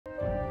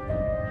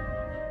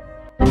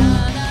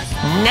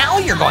Now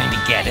you're going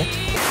to get it.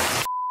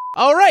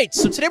 Alright,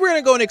 so today we're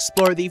gonna go and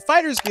explore the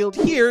Fighters Guild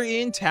here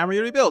in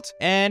Tamriel Rebuilt.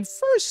 And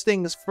first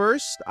things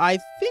first, I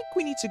think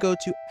we need to go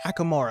to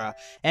Akamora.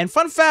 And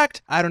fun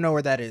fact, I don't know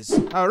where that is.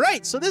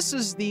 Alright, so this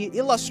is the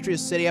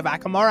illustrious city of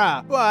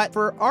Akamora. But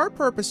for our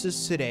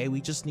purposes today, we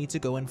just need to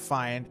go and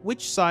find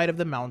which side of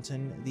the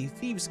mountain the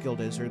Thieves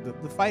Guild is, or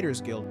the Fighters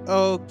Guild.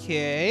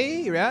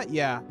 Okay,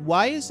 yeah.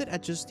 Why is it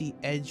at just the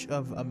edge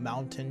of a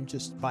mountain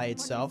just by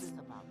itself?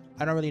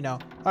 I don't really know.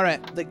 All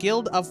right, the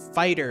Guild of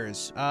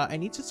Fighters. I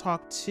need to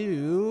talk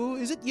to...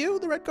 Is it you,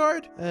 the red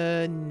guard?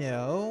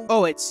 No.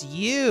 Oh, it's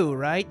you,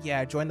 right?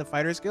 Yeah, join the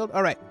Fighters Guild.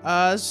 All right,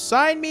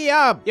 sign me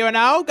up. You are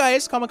now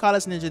Gaius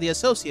Kamikaze Ninja, the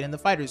associate in the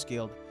Fighters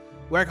Guild.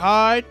 Work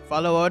hard,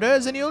 follow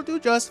orders, and you'll do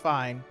just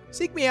fine.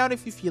 Seek me out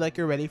if you feel like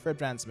you're ready for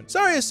advancement.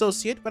 Sorry,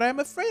 associate, but I'm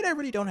afraid I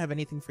really don't have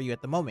anything for you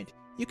at the moment.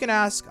 You can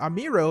ask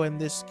Amiro in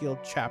this guild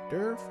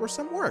chapter for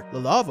some work.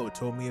 Lalavo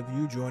told me of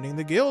you joining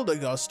the guild,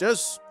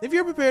 Augustus. If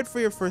you're prepared for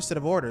your first set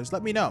of orders,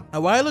 let me know.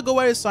 A while ago,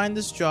 I assigned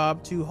this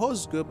job to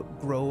Hosgub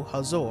Gro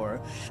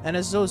Hazor, an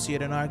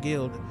associate in our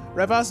guild.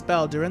 Revas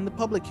Baldurin, the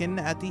publican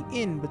at the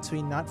inn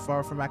between not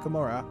far from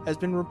Akamora, has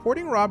been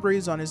reporting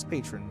robberies on his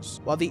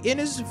patrons. While the inn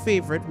is a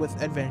favorite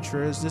with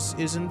adventurers, this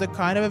isn't the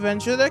kind of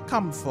adventure they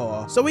come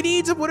for. So we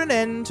need to put an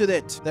end to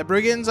that. The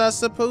brigands are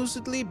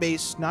supposedly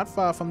based not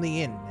far from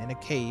the inn, in a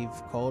cave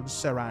called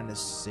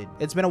Seranasid.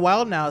 It's been a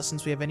while now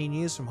since we have any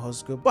news from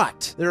Hosgub,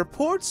 but the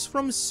reports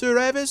from Sir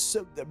Revis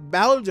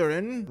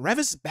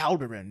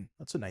Baldurin,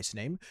 that's a nice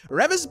name,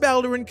 Revis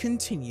Baldurin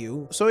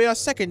continue, so your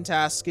second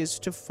task is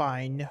to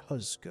find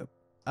Hosgub.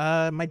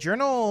 My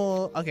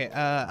journal, okay,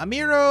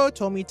 Amiro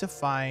told me to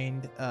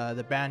find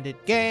the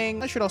bandit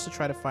gang. I should also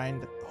try to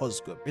find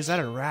Hosgub. Is that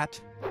a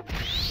rat?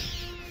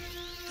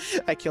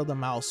 I killed a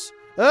mouse.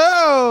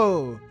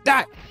 Oh!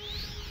 Die!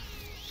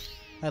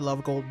 I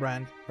love Gold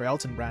Brand. Or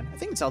Elton Brand. I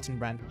think it's Elton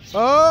Brand.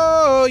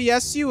 Oh,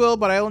 yes you will,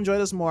 but I'll enjoy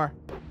this more.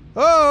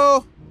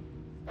 Oh!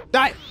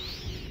 Die!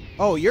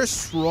 Oh, you're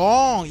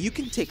strong. You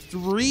can take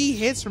 3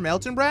 hits from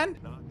Elton Brand?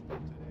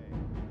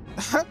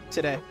 Not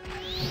today.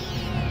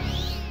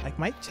 I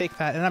might take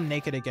that, and I'm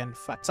naked again.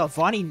 Fuck.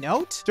 Telvanni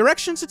note?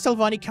 Directions to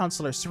Telvanni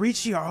Counselor,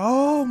 Sarichi.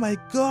 Oh my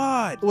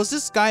god. Was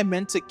this guy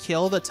meant to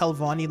kill the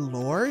Telvanni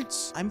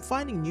Lords? I'm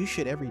finding new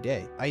shit every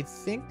day. I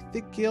think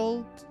the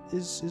guild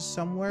is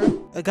somewhere.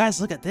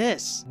 Guys, look at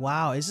this.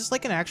 Wow, is this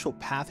like an actual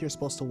path you're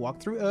supposed to walk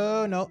through?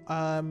 Oh, no.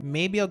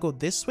 Maybe I'll go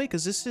this way,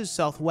 because this is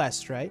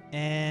southwest, right?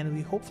 And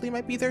we hopefully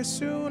might be there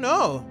soon.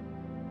 Oh,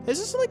 is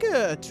this like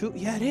a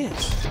yeah, it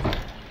is.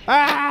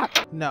 Ah!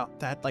 No,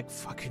 that like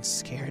fucking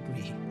scared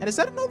me. And is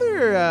that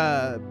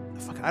another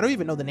fuck, I don't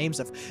even know the names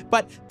of,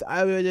 but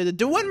the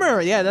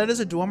Dwemer, yeah, that is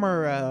a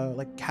Dwemer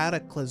like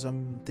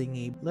cataclysm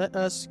thingy. Let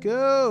us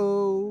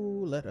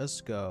go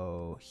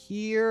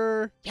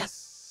here.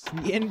 Yes,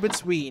 the in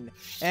between.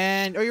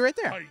 And oh, you're right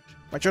there.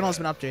 My journal has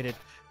been updated.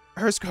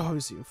 Hers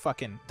goes, you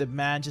fucking, the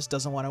man just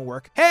doesn't want to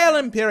work. Hail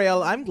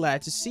Imperial, I'm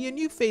glad to see a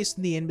new face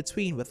in the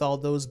in-between. With all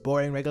those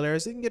boring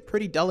regulars, it can get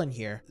pretty dull in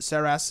here.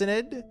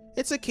 Saracenid?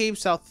 It's a cave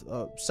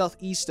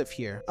southeast of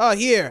here. Oh,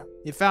 here,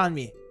 you found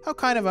me. How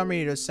kind of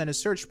Amiro to send a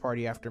search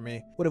party after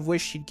me. Would have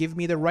wished he'd give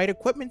me the right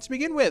equipment to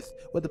begin with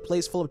a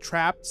place full of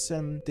traps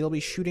and they'll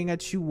be shooting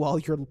at you while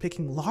you're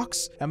picking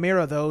locks.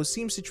 Amiro, though,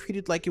 seems to treat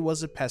it like it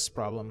was a pest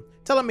problem.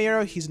 Tell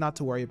Amiro he's not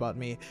to worry about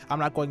me. I'm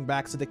not going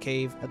back to the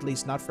cave, at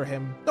least not for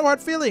him. No hard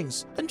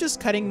feelings. I'm just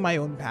cutting my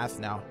own path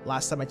now.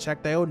 Last time I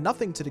checked, I owed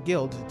nothing to the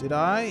guild, did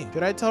I?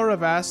 Did I tell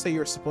Ravas that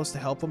you're supposed to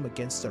help him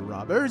against the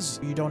robbers?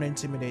 You don't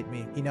intimidate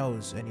me. He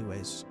knows,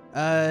 anyways.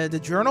 The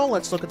journal?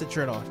 Let's look at the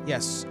journal.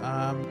 Yes.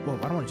 Whoa,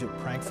 I don't want to do a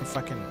prank for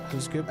fucking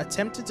Hosgub.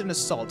 Attempted an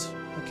assault.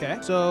 Okay.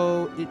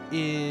 So it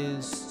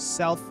is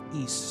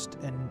southeast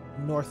and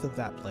north of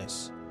that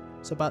place.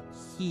 So about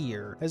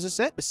here. Is this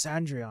it?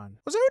 Bisandryon.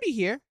 Was I already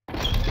here?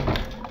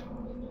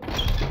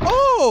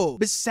 Oh!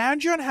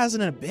 Bisandryon has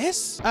an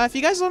abyss? If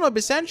you guys don't know,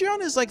 Bisandryon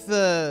is like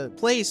the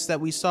place that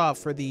we saw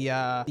for the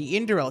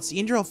Indorel. It's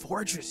the Indorel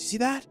Fortress. You see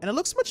that? And it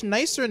looks much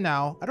nicer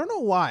now. I don't know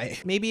why.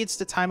 Maybe it's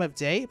the time of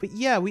day, but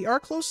yeah, we are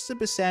close to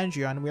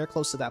Bisandryon. We are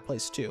close to that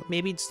place too.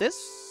 Maybe it's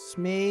this?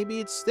 Maybe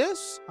it's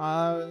this?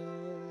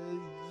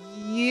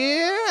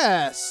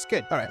 Yes!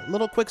 Good. All right,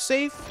 little quick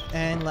save,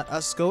 and let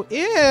us go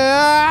in.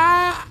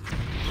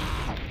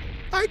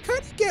 I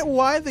couldn't get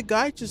why the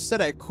guy just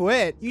said I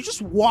quit. You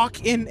just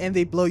walk in and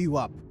they blow you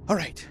up. All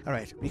right.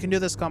 We can do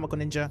this, Comical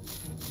Ninja.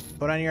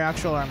 Put on your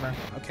actual armor.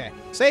 Okay.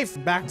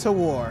 Safe. Back to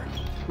war.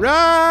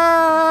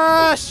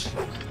 Rush!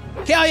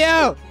 Kill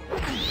you!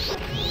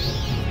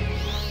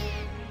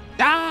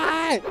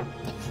 Die!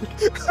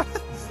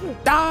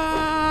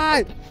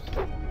 Die!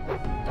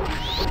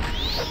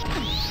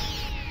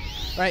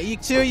 All right, you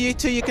two, you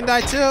can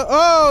die too.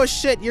 Oh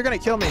shit, you're gonna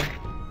kill me.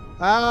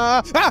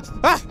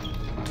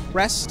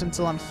 Rest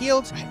until I'm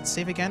healed. Right,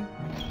 save again.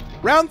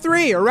 Round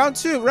 3 or round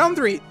 2. Round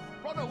 3.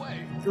 Run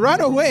away.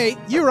 Run away.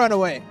 You run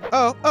away.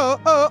 Oh.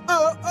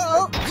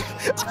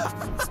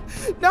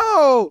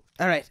 No.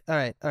 All right.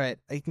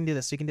 You can do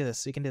this.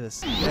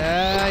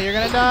 Yeah, you're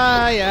gonna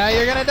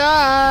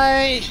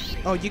die.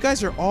 Oh, you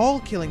guys are all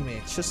killing me.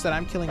 It's just that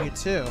I'm killing you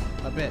too,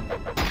 a bit.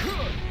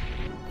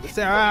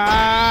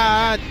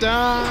 Die!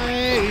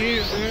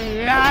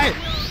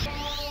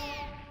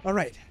 All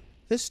right,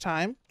 this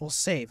time we'll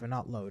save and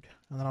not load,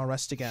 and then I'll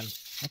rest again.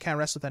 I can't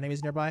rest with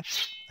enemies nearby.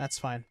 That's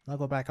fine. I'll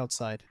go back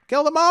outside.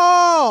 Kill them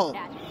all!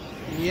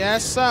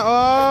 Yes,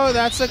 oh,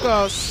 that's a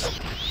ghost.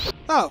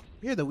 Oh,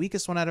 you're the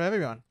weakest one out of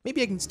everyone.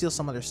 Maybe I can steal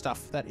some other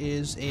stuff. That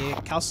is a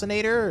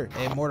calcinator,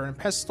 a mortar and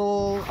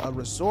pestle, a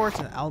resort,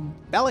 an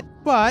albalic.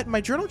 But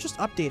my journal just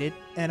updated,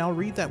 and I'll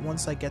read that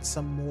once I get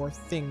some more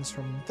things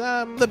from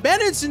them. The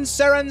bandits in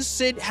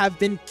Saransid have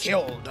been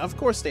killed. Of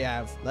course they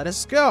have. Let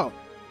us go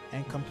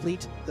and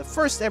complete the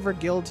first ever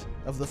guild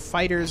of the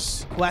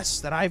fighters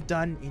quest that I've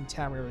done in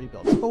Tamriel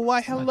Rebuilt. Oh,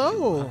 why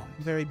hello,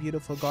 very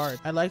beautiful guard.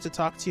 I'd like to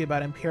talk to you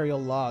about Imperial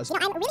laws. You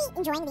know, I'm really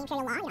enjoying the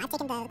Imperial law. You know, I've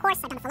taken the course,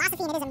 I've done the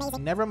philosophy, and it is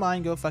amazing. Never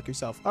mind, go fuck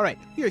yourself. All right,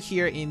 we are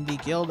here in the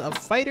Guild of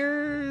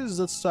Fighters.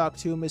 Let's talk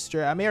to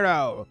Mr.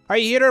 Amiro. Are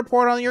you here to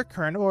report on your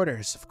current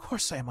orders? Of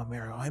course I am,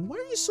 Amiro. And why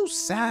are you so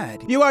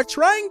sad? You are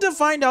trying to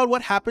find out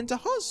what happened to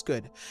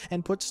Hosgood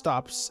and put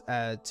stops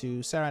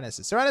to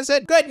Saranus. Saranus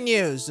said, good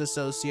news,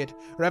 associate.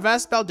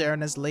 Ravas Baldaran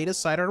has laid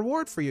aside a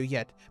reward for you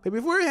yet. But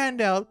before you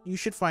hand out, you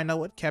should find out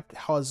what kept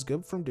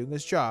Hosgood from doing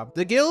his job.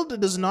 The guild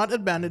does not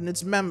abandon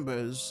its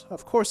members.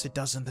 Of course it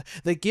doesn't.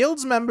 The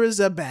guild's members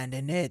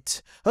abandon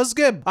it.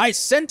 Hosgood, I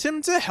sent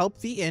him to help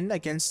the inn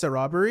against the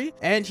robbery,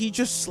 and he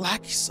just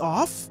slacks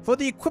off? For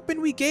the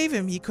equipment we gave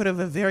him, he could have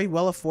very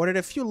well afforded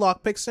a few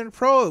lockpicks and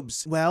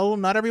probes. Well,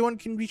 not everyone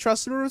can be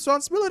trusted with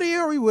responsibility,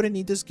 or we wouldn't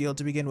need this guild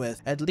to begin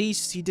with. At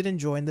least he didn't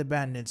join the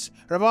bandits.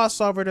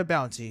 Ravas offered a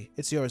bounty.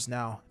 It's yours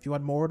now. If you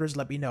want more orders,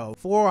 let me know.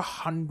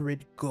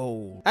 400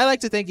 gold. I'd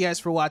like to thank you guys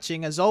for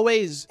watching as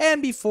always.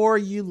 And before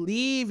you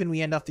leave and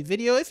we end off the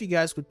video, if you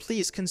guys would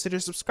please consider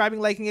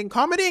subscribing, liking, and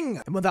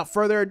commenting. And without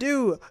further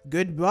ado,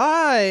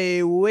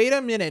 goodbye. Wait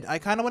a minute. I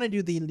kind of want to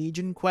do the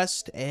Legion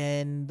quest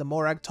and the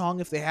Morag Tong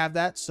if they have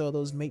that. So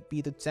those might be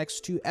the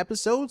next 2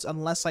 episodes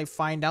unless I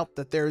find out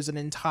that there's an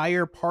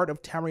entire part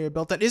of Tamriel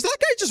Rebuilt that is that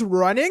guy just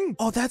running?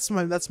 Oh, that's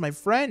my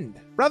friend.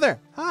 Brother.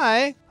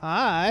 Hi.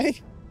 Hi.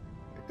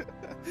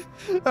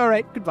 All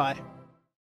right. Goodbye.